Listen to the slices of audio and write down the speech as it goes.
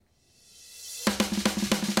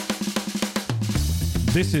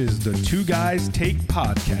This is the Two Guys Take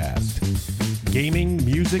podcast, gaming,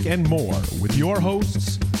 music, and more with your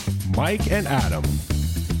hosts, Mike and Adam.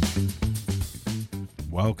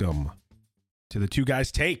 Welcome to the Two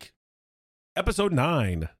Guys Take, episode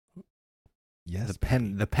 9. Yes,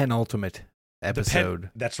 the penultimate episode.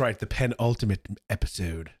 That's right, the penultimate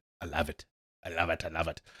episode. I love it. I love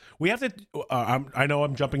it. We have to. I know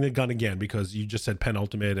I'm jumping the gun again because you just said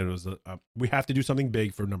penultimate, and it was. We have to do something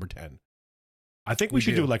big for number 10. I think we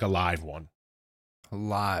should do like a live one.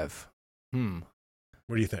 Live.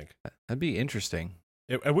 What do you think? That'd be interesting.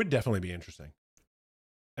 It would definitely be interesting.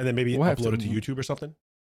 And then maybe upload it to YouTube or something.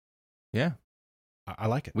 Yeah, I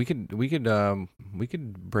like it. we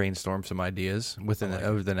could brainstorm some ideas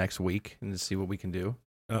over the next week and see what we can do.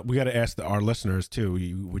 We got to ask our listeners too.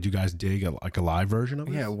 Would you guys dig a live version of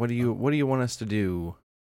this? Yeah. What do you want us to do?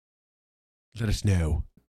 Let us know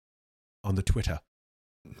on the Twitter.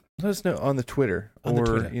 Let us know on the Twitter, On the or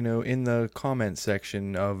Twitter. in the comment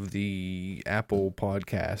section of the Apple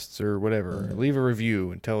Podcasts or whatever. Leave a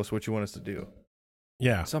review and tell us what you want us to do.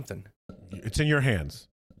 Yeah, Something. it's in your hands.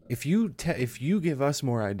 If you give us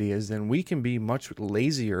more ideas, then we can be much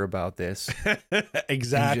lazier about this.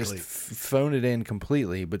 Exactly. And just phone it in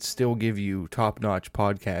completely, but still give you top-notch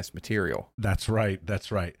podcast material. That's right.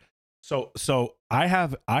 So I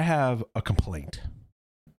have a complaint.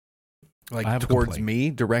 Like I have a towards complaint. me,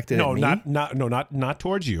 directed No, at me? not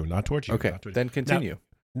towards you. Not towards you. Okay, Not towards then continue.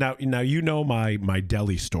 Now you know my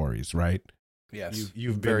deli stories, right? Yes.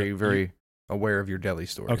 You've very, been, very aware of your deli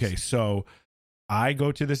stories. Okay, so I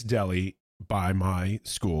go to this deli by my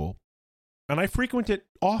school, and I frequent it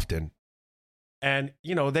often. And,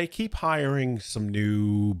 they keep hiring some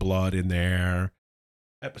new blood in there.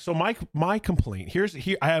 So my complaint,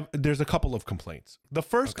 there's a couple of complaints. The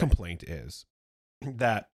first complaint is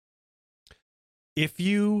that if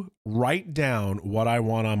you write down what I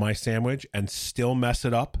want on my sandwich and still mess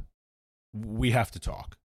it up, we have to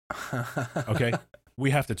talk. Okay?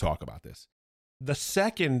 We have to talk about this. The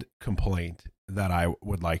second complaint that I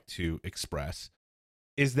would like to express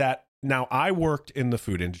is that now I worked in the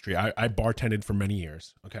food industry. I bartended for many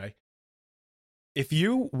years. Okay. If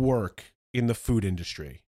you work in the food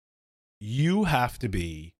industry, you have to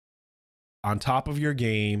be on top of your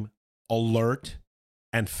game, alert,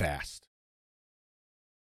 and fast.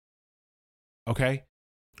 Okay.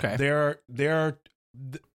 Okay. There are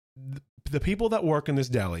the people that work in this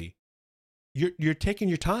deli. You're taking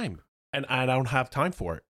your time, and I don't have time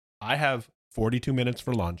for it. I have 42 minutes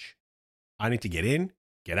for lunch. I need to get in,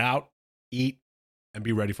 get out, eat, and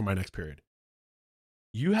be ready for my next period.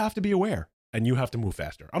 You have to be aware, and you have to move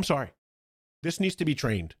faster. I'm sorry. This needs to be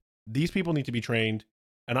trained. These people need to be trained,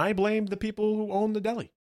 and I blame the people who own the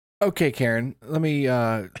deli. Okay, Karen, let me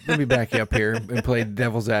back you up here and play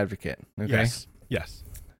devil's advocate. Okay. Yes.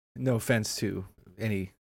 No offense to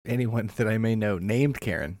anyone that I may know named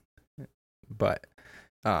Karen, but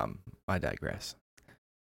I digress.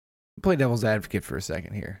 Play devil's advocate for a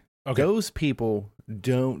second here. Okay. Those people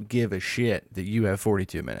don't give a shit that you have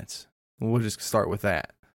 42 minutes. We'll just start with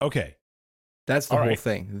that. Okay. That's the All whole right.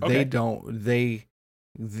 thing. Okay.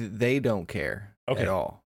 They don't care at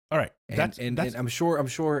all. All right. And I'm sure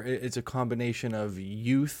it's a combination of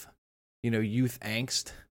youth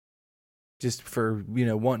angst, just for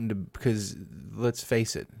wanting to, because let's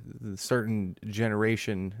face it, the certain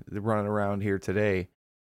generation that running around here today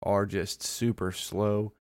are just super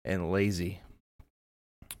slow and lazy.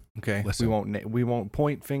 Okay, Listen. we won't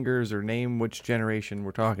point fingers or name which generation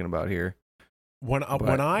we're talking about here. When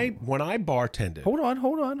I bartended. Hold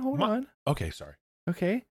on. Okay, sorry.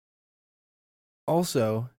 Okay.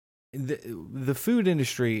 Also, the food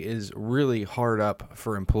industry is really hard up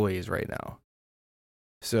for employees right now.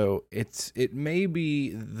 So it may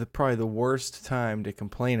be probably the worst time to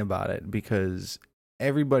complain about it, because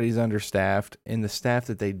everybody's understaffed, and the staff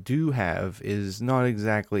that they do have is not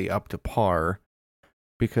exactly up to par,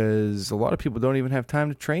 because a lot of people don't even have time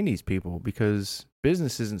to train these people, because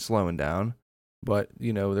business isn't slowing down, but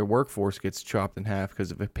their workforce gets chopped in half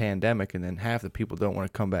because of a pandemic, and then half the people don't want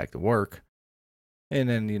to come back to work. And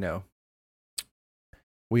then,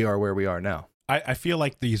 we are where we are now. I feel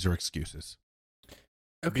like these are excuses.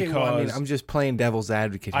 Okay, well, Because I'm just playing devil's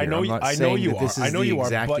advocate here. I know I'm you- not I know saying you that this are. I is know the you are,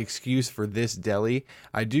 exact but- excuse for this deli.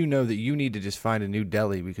 I do know that you need to just find a new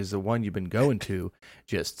deli, because the one you've been going to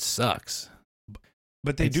just sucks.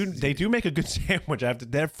 But they do make a good sandwich.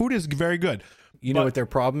 Their food is very good. You know what their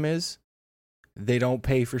problem is? They don't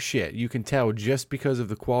pay for shit. You can tell just because of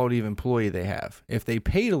the quality of employee they have. If they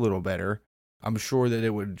paid a little better, I'm sure that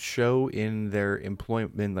it would show in their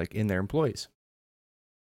employment, in their employees.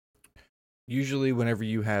 Usually, whenever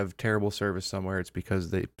you have terrible service somewhere, it's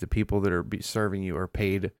because the people that are serving you are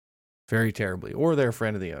paid very terribly, or they're a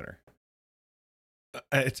friend of the owner.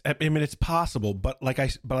 It's possible, but like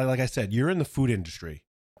I said, you're in the food industry.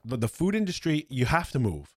 The food industry, you have to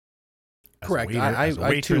move. As a Correct. waiter, as a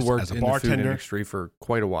I too waitress, worked as a in the food bartender. industry for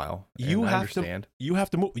quite a while. You and I have understand. to. You have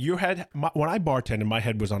to move. When I bartended, my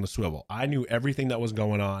head was on a swivel. I knew everything that was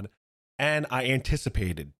going on, and I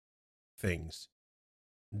anticipated things.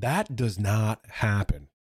 That does not happen,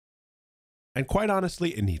 and quite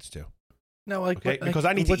honestly, it needs to. No, like, Okay? Because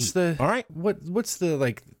I need to eat. All right. What's the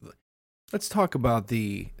like? Let's talk about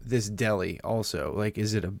this deli also. Like,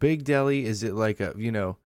 is it a big deli? Is it like a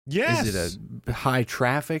Yes. Is it a high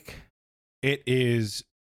traffic? It is.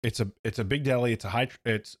 It's a big deli. It's a high.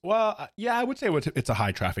 It's yeah. I would say it's a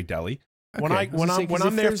high traffic deli. When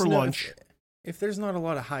I'm there for lunch, if there's not a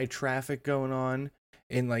lot of high traffic going on,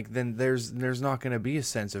 and like then there's not going to be a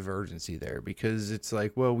sense of urgency there, because it's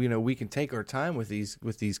like, well, we can take our time with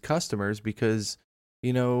these customers, because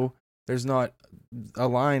there's not a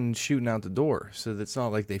line shooting out the door, so it's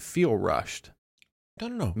not like they feel rushed.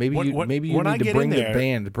 No. Maybe you need to bring the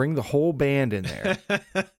band, bring the whole band in there,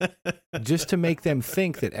 just to make them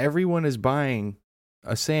think that everyone is buying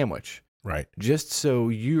a sandwich. Right. Just so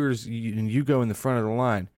you go in the front of the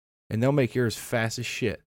line, and they'll make yours fast as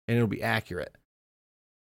shit, and it'll be accurate.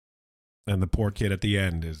 And the poor kid at the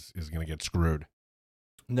end is going to get screwed.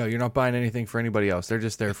 No, you're not buying anything for anybody else. They're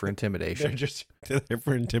just there for intimidation. They're just there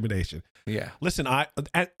for intimidation. Yeah. Listen,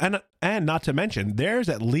 and not to mention, there's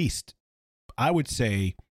at least, I would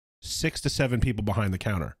say, 6 to 7 people behind the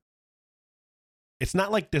counter. It's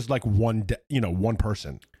not like there's like one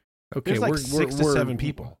person. Okay, there's like 6 to 7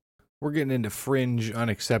 people. We're getting into fringe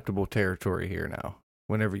unacceptable territory here now.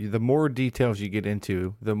 The more details you get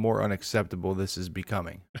into, the more unacceptable this is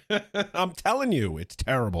becoming. I'm telling you, it's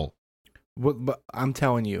terrible. But I'm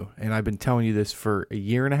telling you, and I've been telling you this for a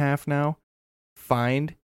year and a half now,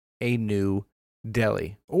 find a new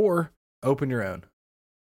deli or open your own.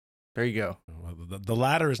 There you go. The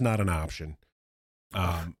latter is not an option.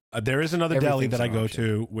 There is another deli that I go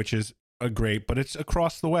to, which is great, but it's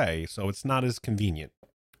across the way, so it's not as convenient.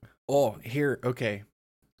 Oh, okay.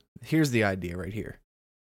 Here's the idea right here.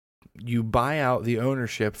 You buy out the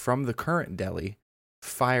ownership from the current deli,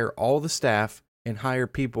 fire all the staff, and hire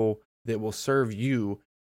people that will serve you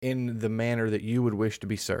in the manner that you would wish to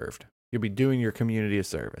be served. You'll be doing your community a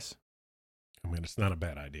service. I mean, it's not a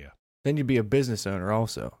bad idea. Then you'd be a business owner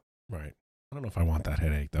also. Right. I don't know if I want that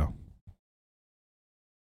headache, though.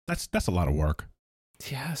 That's a lot of work.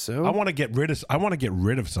 Yeah, so I want to get rid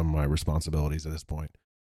of some of my responsibilities at this point.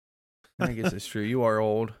 I guess it's true. You are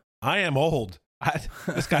old. I am old.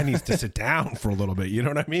 This guy needs to sit down for a little bit. You know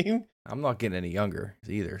what I mean? I'm not getting any younger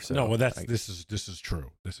either. So no, well, this is true.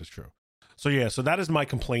 This is true. So yeah, so that is my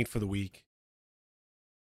complaint for the week.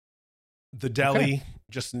 The deli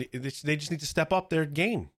they just need to step up their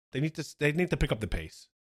game. They need to pick up the pace.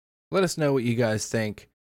 Let us know what you guys think.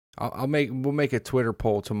 We'll make a Twitter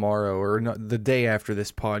poll tomorrow or the day after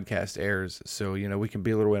this podcast airs, so we can be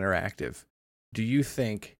a little interactive. Do you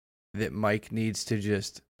think that Mike needs to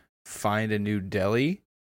just find a new deli,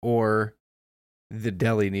 or the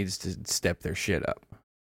deli needs to step their shit up?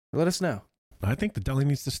 Let us know. I think the deli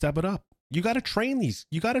needs to step it up. You got to train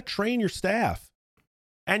you got to train your staff,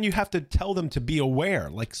 and you have to tell them to be aware.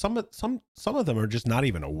 Like some of them are just not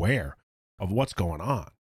even aware of what's going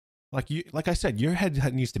on. Like I said, your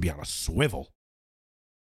head needs to be on a swivel.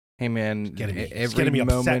 Hey man, it's getting me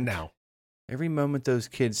upset now. Every moment those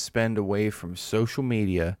kids spend away from social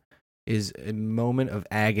media is a moment of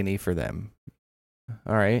agony for them.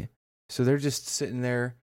 All right? So they're just sitting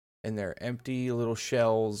there in their empty little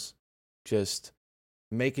shells, just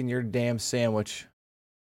making your damn sandwich.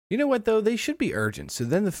 You know what, though? They should be urgent. So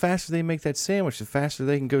then the faster they make that sandwich, the faster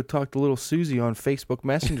they can go talk to little Susie on Facebook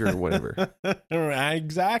Messenger or whatever.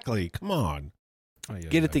 Exactly. Come on.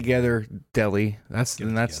 Get it together, deli. That's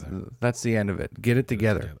the end of it. Get it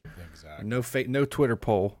together. Exactly. No Twitter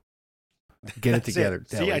poll. Get it together.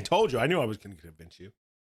 Deli. See, I told you. I knew I was going to convince you.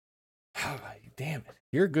 Damn it.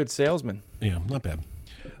 You're a good salesman. Yeah, not bad.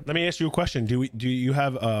 Let me ask you a question. Do you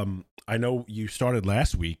have I know you started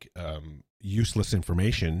last week useless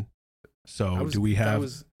information. So do we have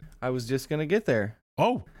I was just going to get there.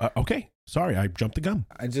 Oh, okay. Sorry, I jumped the gun.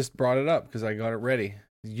 I just brought it up because I got it ready.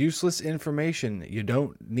 Useless information you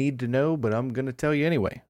don't need to know, but I'm going to tell you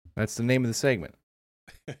anyway. That's the name of the segment.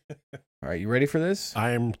 All right, you ready for this?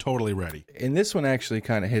 I am totally ready. And this one actually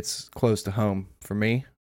kind of hits close to home for me.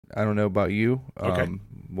 I don't know about you. Okay.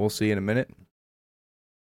 We'll see in a minute.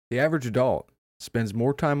 The average adult spends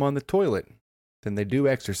more time on the toilet than they do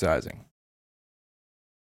exercising.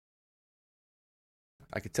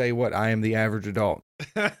 I could tell you what, I am the average adult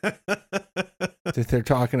that they're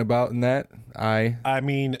talking about in that. I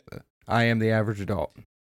mean, I am the average adult.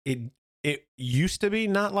 it used to be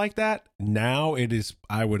not like that. Now it is.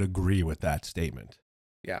 I would agree with that statement.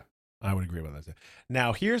 Yeah. I would agree with that.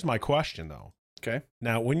 Now, here's my question, though. Okay.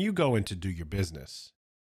 Now, when you go in to do your business,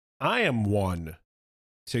 I am one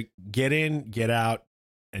to get in, get out,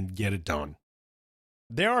 and get it done.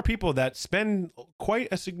 There are people that spend quite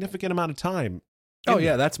a significant amount of time. Oh,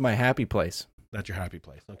 yeah, that's my happy place. That's your happy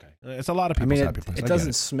place. Okay. It's a lot of people's happy place. It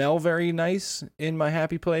doesn't smell very nice in my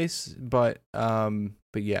happy place, but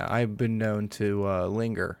yeah, I've been known to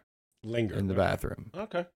linger in the bathroom.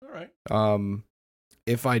 Okay. All right.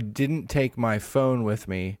 If I didn't take my phone with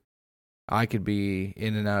me, I could be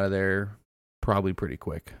in and out of there probably pretty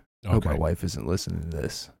quick. Okay. Hope my wife isn't listening to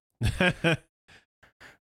this.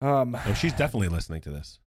 Oh, she's definitely listening to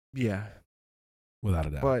this. Yeah. Without a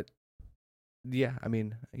doubt. But yeah, I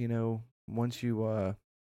mean, once you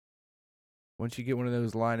get one of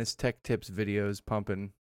those Linus Tech Tips videos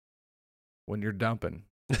pumping when you're dumping,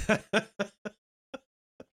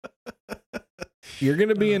 you're going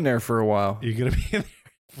to be in there for a while. You're going to be in there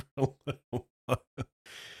for a little while.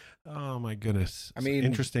 Oh my goodness. I mean,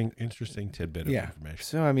 interesting tidbit of information.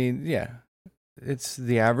 So, I mean, yeah, it's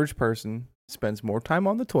the average person spends more time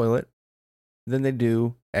on the toilet than they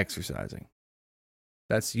do exercising.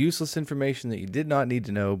 That's useless information that you did not need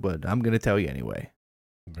to know, but I'm going to tell you anyway.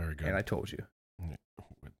 Very good. And I told you. And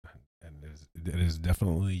it is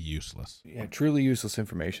definitely useless. Yeah, truly useless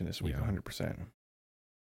information this week, 100%.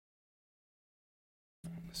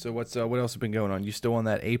 So what else has been going on? You still on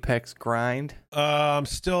that Apex grind? I'm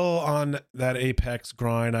still on that Apex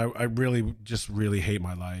grind. I really hate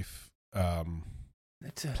my life.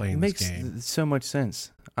 Playing it makes this game. So much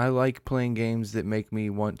sense. I like playing games that make me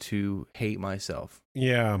want to hate myself.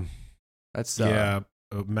 Yeah. That's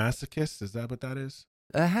masochist, is that what that is?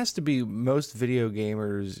 That has to be most video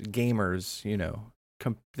gamers,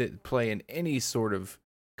 that play in any sort of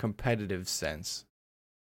competitive sense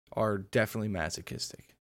are definitely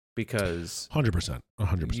masochistic because 100%.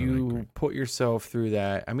 You put yourself through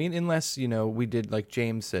that. I mean, unless, we did like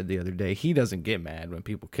James said the other day, he doesn't get mad when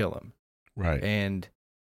people kill him. Right. And,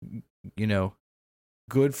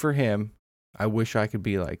 good for him. I wish I could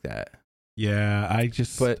be like that. Yeah, I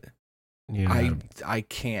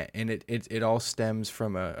can't. And it all stems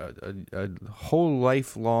from a whole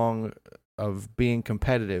lifelong of being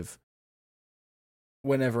competitive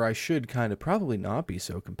whenever I should kind of probably not be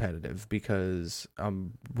so competitive because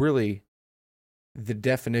I'm really the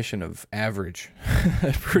definition of average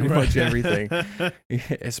at pretty much everything,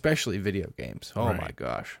 especially video games. Oh my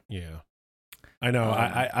gosh. Yeah. I know.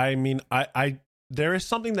 I mean, there is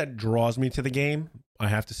something that draws me to the game, I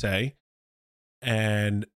have to say.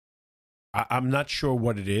 And I'm not sure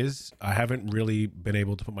what it is. I haven't really been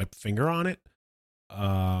able to put my finger on it.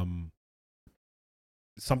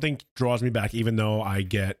 Something draws me back, even though I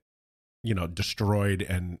get, destroyed.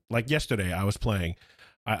 And like yesterday, I was playing.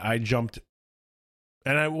 I jumped,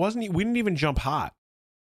 and we didn't even jump hot.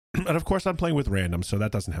 And of course, I'm playing with random, so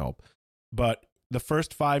that doesn't help. But the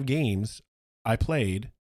first 5 games I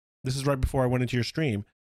played, this is right before I went into your stream,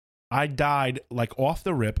 I died like off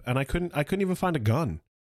the rip, and I couldn't even find a gun.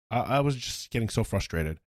 I was just getting so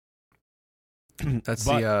frustrated. That's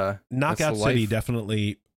Knockout City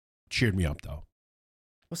definitely cheered me up, though.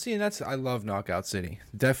 Well, see, and I love Knockout City.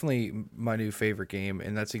 Definitely my new favorite game,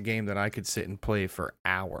 and that's a game that I could sit and play for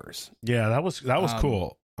hours. Yeah, that was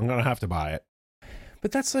cool. I'm gonna have to buy it.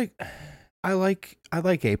 But that's like, I like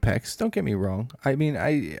Apex. Don't get me wrong. I mean,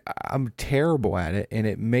 I'm terrible at it, and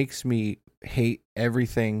it makes me hate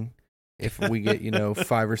everything. If we get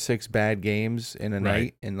 5 or 6 bad games in a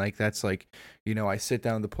night, and like that's like, I sit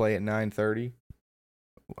down to play at 9:30.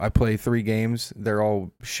 I play 3 games. They're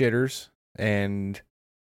all shitters, and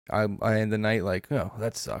I end the night like, oh,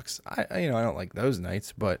 that sucks. I don't like those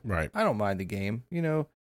nights, but I don't mind the game.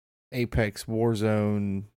 Apex,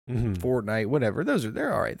 Warzone, Fortnite, whatever.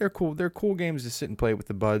 They're all right. They're cool. They're cool games to sit and play with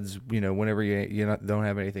the buds. Whenever you don't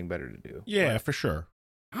have anything better to do. Yeah, for sure.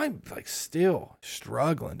 I'm like still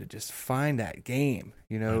struggling to just find that game,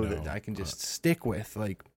 that I can just stick with.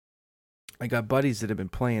 Like, I got buddies that have been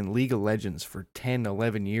playing League of Legends for 10,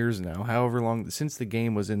 11 years now, however long since the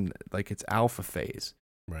game was in like its alpha phase.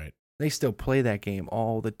 Right. They still play that game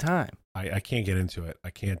all the time. I can't get into it. I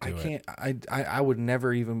can't do it. I would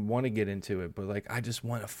never even want to get into it, but like I just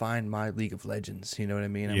want to find my League of Legends. You know what I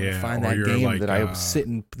mean? I want to find that game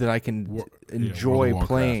that I can enjoy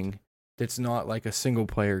playing. It's not like a single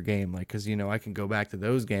player game, like, because I can go back to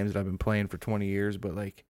those games that I've been playing for 20 years, but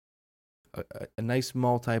like a nice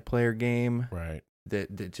multiplayer game, right?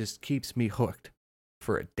 that just keeps me hooked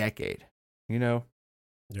for a decade. You know,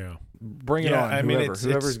 Yeah. bring it Yeah, on. I mean,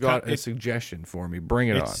 Whoever's got a it's suggestion for me, bring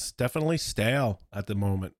it on. It's definitely stale at the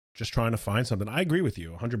moment. Just trying to find something. I agree with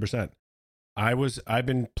you 100%. I've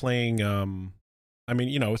been playing I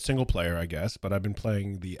mean, it's single player, I guess, but I've been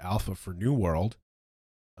playing the alpha for New World.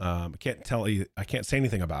 I can't say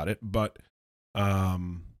anything about it, but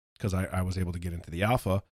because I was able to get into the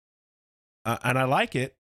alpha, and I like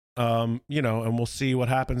it. And we'll see what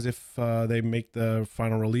happens if they make the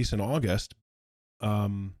final release in August.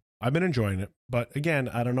 I've been enjoying it, but again,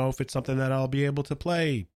 I don't know if it's something that I'll be able to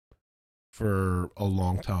play for a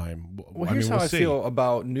long time. Well, here's how I feel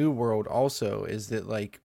about New World also is that,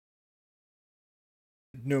 like,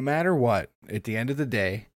 no matter what, at the end of the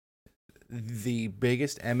day, the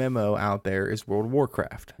biggest MMO out there is World of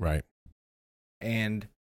Warcraft. Right. And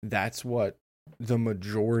that's what the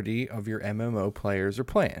majority of your MMO players are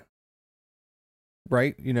playing.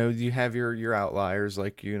 Right? You have your outliers,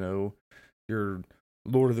 like, your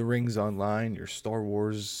Lord of the Rings Online, your Star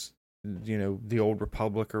Wars, the Old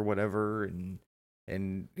Republic or whatever, and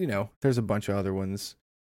there's a bunch of other ones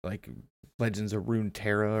like Legends of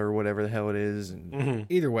Runeterra or whatever the hell it is, and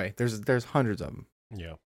either way, there's hundreds of them.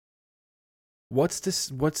 Yeah. What's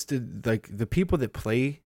the people that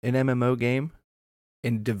play an MMO game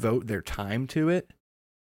and devote their time to it,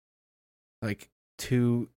 like,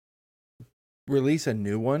 to release a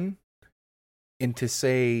new one and to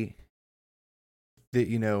say that,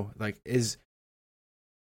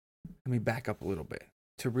 let me back up a little bit.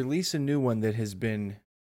 To release a new one that has been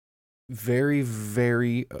very,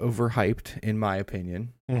 very overhyped, in my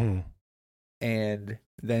opinion, and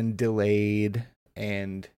then delayed,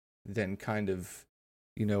 and then kind of,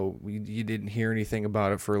 you didn't hear anything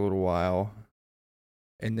about it for a little while.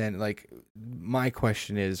 And then, like, my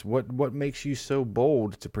question is, what makes you so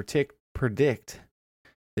bold to predict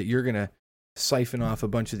that you're going to siphon off a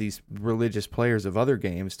bunch of these religious players of other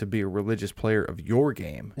games to be a religious player of your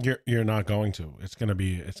game? You're not going to. It's going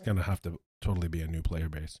to have to totally be a new player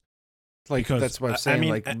base. Like, because, that's what I'm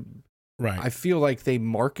saying. Right. I feel like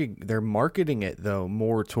they're marketing it, though,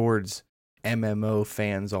 more towards MMO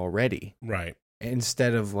fans already. Right.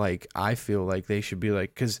 Instead of, like, I feel like they should be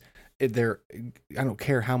like, because I don't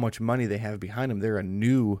care how much money they have behind them. They're a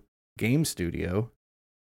new game studio.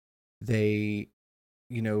 They,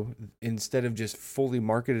 instead of just fully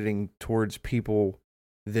marketing towards people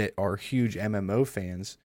that are huge MMO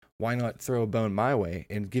fans, why not throw a bone my way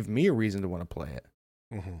and give me a reason to want to play it?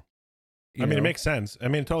 It makes sense. It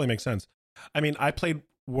totally makes sense. I played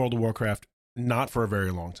World of Warcraft not for a very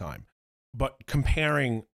long time, but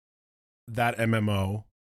comparing that MMO,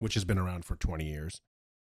 which has been around for 20 years,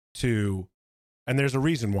 and there's a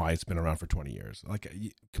reason why it's been around for 20 years. Like,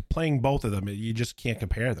 playing both of them, you just can't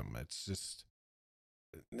compare them. It's just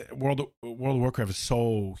World of Warcraft is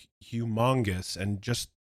so humongous, and just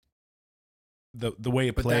the way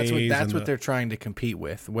it plays. That's what they're trying to compete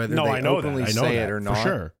with. Whether no, they I know openly that. I know say that, it or not, for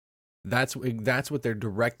sure. That's what they're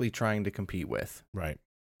directly trying to compete with. Right.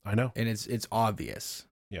 I know, and it's obvious.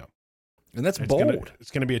 Yeah, and that's bold.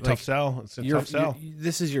 It's gonna be a tough sell. It's a tough sell.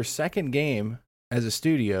 This is your second game as a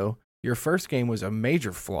studio. Your first game was a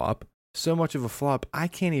major flop. So much of a flop, I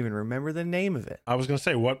can't even remember the name of it. I was gonna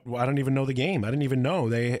say I don't even know the game. I didn't even know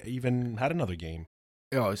they even had another game.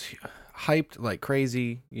 Oh, it's hyped like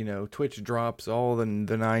crazy. Twitch drops all the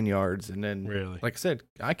 9 yards, and then, really, like I said,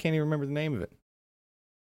 I can't even remember the name of it.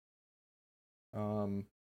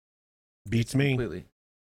 Beats me completely.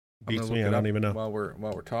 Beats me. I don't even know while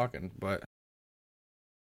we're talking, but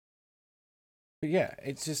yeah,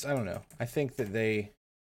 it's just, I don't know. I think that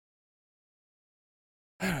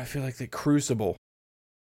I feel like the Crucible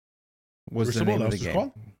was the name of the game.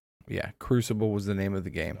 Called? Yeah, Crucible was the name of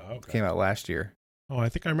the game. Oh, okay. It came out last year. Oh, I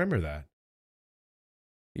think I remember that.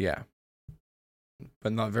 Yeah.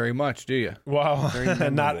 But not very much, do you? Well,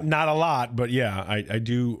 not a lot, but yeah, I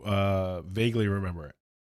do vaguely remember it.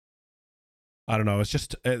 I don't know. It's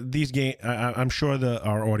just these games. I'm sure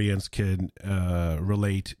our audience can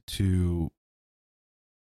relate to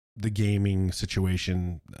the gaming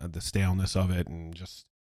situation, the staleness of it, and just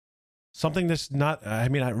something that's not. I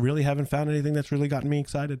really haven't found anything that's really gotten me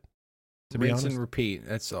excited. To be honest, rinse and repeat.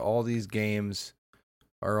 That's all. These games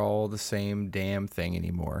are all the same damn thing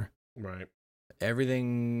anymore. Right.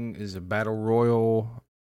 Everything is a battle royal,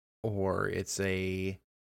 or it's a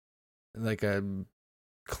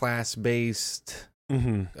class-based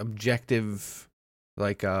objective.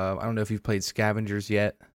 Like, I don't know if you've played Scavengers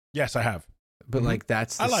yet. Yes, I have. But like,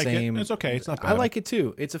 that's the same. It. It's okay. It's not bad. I like it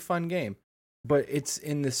too. It's a fun game, but it's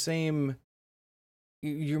in the same.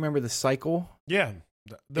 You remember the cycle? Yeah.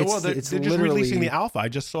 They're just releasing the alpha. I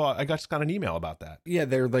just got an email about that. Yeah,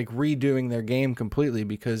 they're like redoing their game completely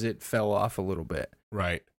because it fell off a little bit.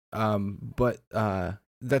 Right. But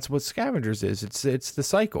that's what Scavengers is. It's the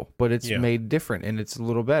cycle, but it's made different and it's a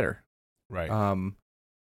little better. Right.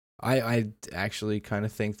 I actually kind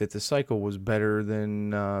of think that the cycle was better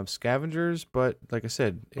than Scavengers, but like I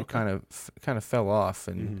said, it kind of fell off,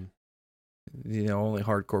 and only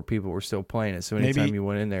hardcore people were still playing it. So anytime you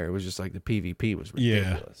went in there, it was just like the PvP was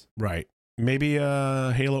ridiculous. Yeah, right. Maybe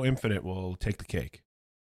Halo Infinite will take the cake.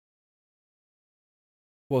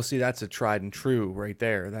 Well, see, that's a tried and true right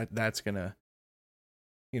there. That's gonna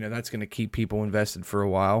keep people invested for a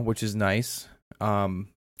while, which is nice. I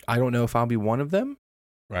don't know if I'll be one of them.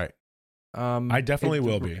 Right. I definitely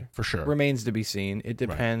will be, for sure. Remains to be seen. It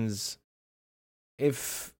depends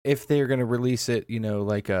if they're going to release it,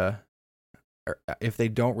 if they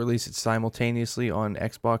don't release it simultaneously on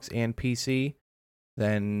Xbox and PC,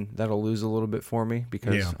 then that'll lose a little bit for me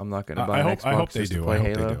because I'm not going to buy an Xbox just to play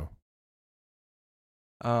Halo.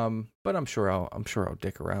 But I'm sure I'll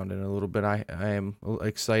dick around in a little bit. I am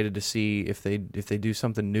excited to see if they do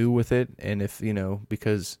something new with it, and if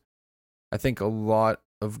because I think a lot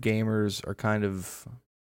of gamers are kind of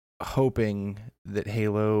hoping that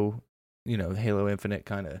Halo Infinite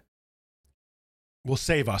kind of will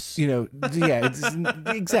save us.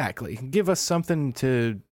 Exactly. Give us something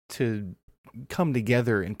to come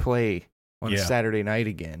together and play on a Saturday night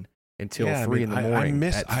again until 3 in the morning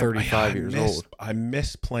at 35 years old. I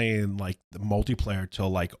miss playing like the multiplayer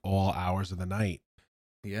till like all hours of the night.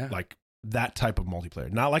 Yeah. Like that type of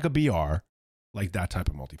multiplayer. Not like a BR, like that type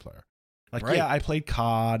of multiplayer. Like, I played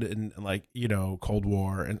COD and like, Cold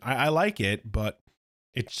War, and I like it, but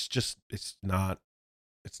it's not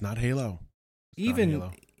Halo.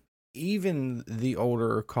 Even the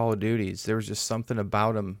older Call of Duties, there was just something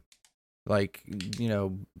about them, like,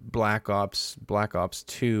 Black Ops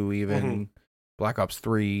 2, even Black Ops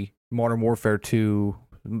 3, Modern Warfare 2,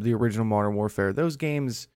 the original Modern Warfare. Those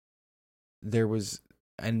games, there was,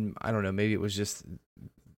 and I don't know, maybe it was just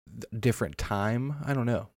different time. I don't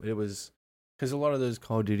know. It was because a lot of those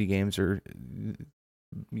Call of Duty games are,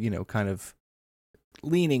 kind of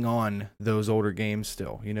leaning on those older games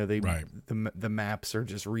still. The maps are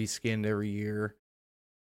just reskinned every year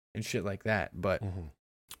and shit like that. But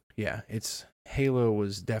Halo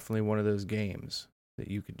was definitely one of those games that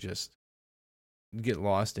you could just get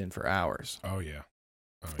lost in for hours. Oh yeah.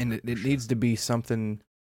 And it needs to be something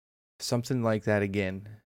like that again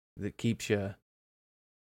that keeps you.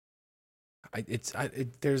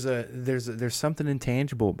 There's something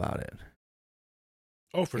intangible about it.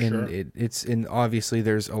 Oh, for sure. And obviously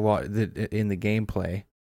there's a lot that in the gameplay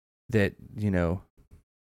that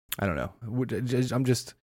I don't know. I'm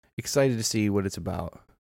just excited to see what it's about.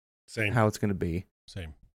 Same. How it's going to be.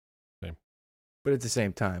 Same. But at the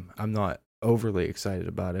same time, I'm not overly excited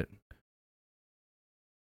about it.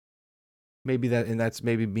 Maybe that's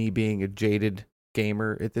maybe me being a jaded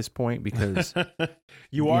gamer at this point, because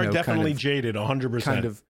you are definitely jaded 100%. Kind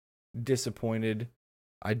of disappointed.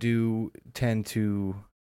 I do tend to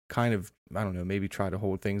kind of, I don't know, maybe try to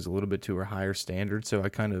hold things a little bit to a higher standard, so I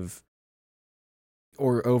kind of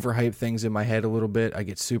or overhype things in my head a little bit. I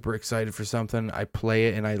get super excited for something, I play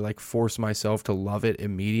it, and I like force myself to love it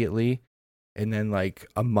immediately, and then like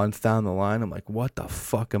a month down the line I'm like, what the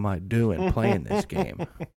fuck am I doing playing this game?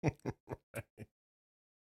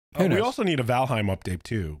 We also need a Valheim update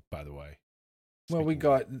too, by the way. Well,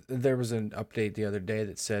 there was an update the other day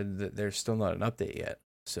that said that there's still not an update yet.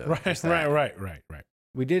 So right.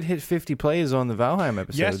 We did hit 50 plays on the Valheim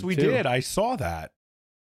episode. Yes, we did. I saw that.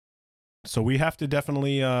 So we have to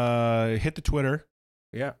definitely hit the Twitter.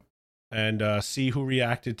 Yeah. And see who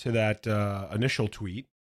reacted to that initial tweet.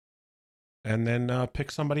 And then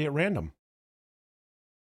pick somebody at random.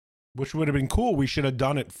 Which would have been cool. We should have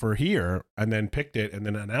done it for here and then picked it and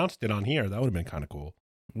then announced it on here. That would have been kind of cool.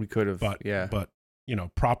 We could have, but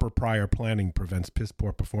proper prior planning prevents piss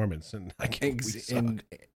poor performance, and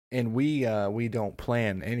we don't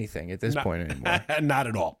plan anything at this point anymore. Not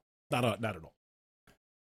at all. Not at all.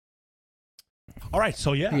 All right,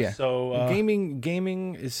 so yeah. So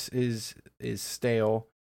gaming is stale,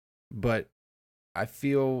 but I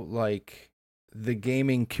feel like the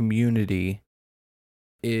gaming community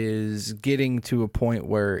is getting to a point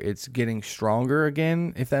where it's getting stronger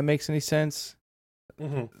again, if that makes any sense.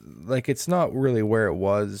 Mm-hmm. Like, it's not really where it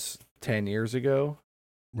was 10 years ago.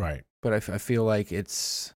 Right. But I feel like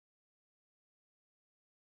there's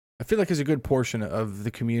a good portion of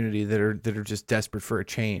the community that are just desperate for a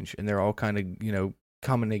change, and they're all kind of,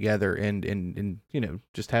 coming together and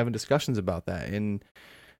just having discussions about that. And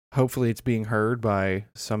hopefully it's being heard by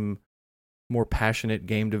some more passionate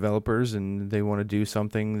game developers, and they want to do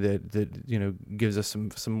something that gives us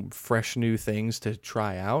some fresh new things to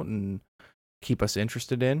try out and keep us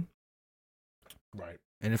interested in. Right.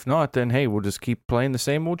 And if not, then hey, we'll just keep playing the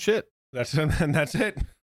same old shit. That's it.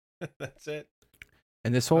 That's it.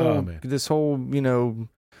 And this whole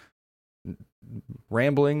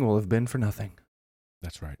rambling will have been for nothing.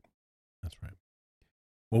 That's right.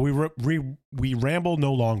 Well, we ramble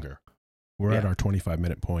no longer. We're at our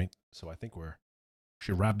 25-minute point, so I think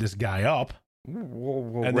should wrap this guy up.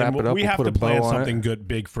 We'll and wrap then it up. We we'll have put to a bow plan on something it. good,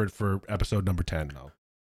 big for episode number 10, though.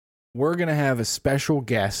 We're gonna have a special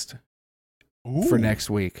guest for next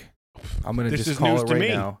week. I'm gonna just call it right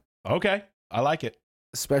now. Okay, I like it.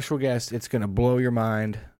 Special guest. It's gonna blow your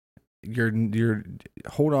mind. You're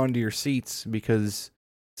hold on to your seats because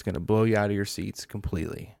it's gonna blow you out of your seats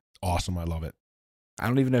completely. Awesome, I love it. I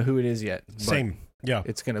don't even know who it is yet. Same. Yeah.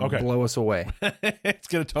 It's gonna blow us away. It's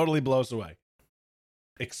gonna totally blow us away.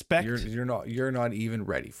 Expect you're not even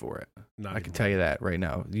ready for it. Not I can tell you that right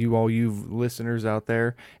now. You listeners out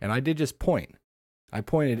there, and I did just point. I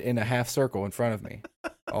pointed in a half circle in front of me.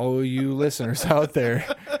 All you listeners out there.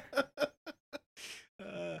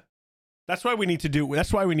 That's why we need to do a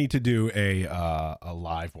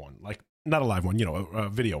live one, like not a live one, a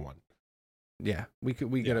video one. Yeah, we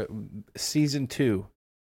get a season 2.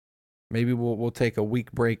 Maybe we'll take a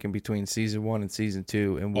week break in between season 1 and season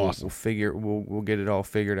 2, and we'll get it all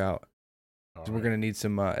figured out. All We're gonna need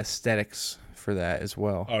some aesthetics for that as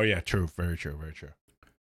well. Oh yeah, true, very true.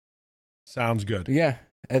 Sounds good. Yeah.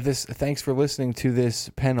 Thanks for listening to this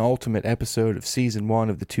penultimate episode of season 1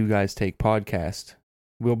 of the Two Guys Take podcast.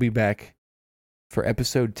 We'll be back for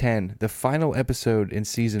episode 10, the final episode in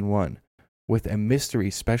season 1, with a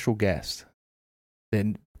mystery special guest that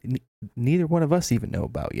neither one of us even know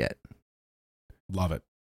about yet. Love it.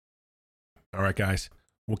 All right, guys.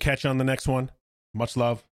 We'll catch you on the next one. Much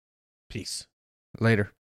love. Peace.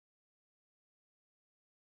 Later.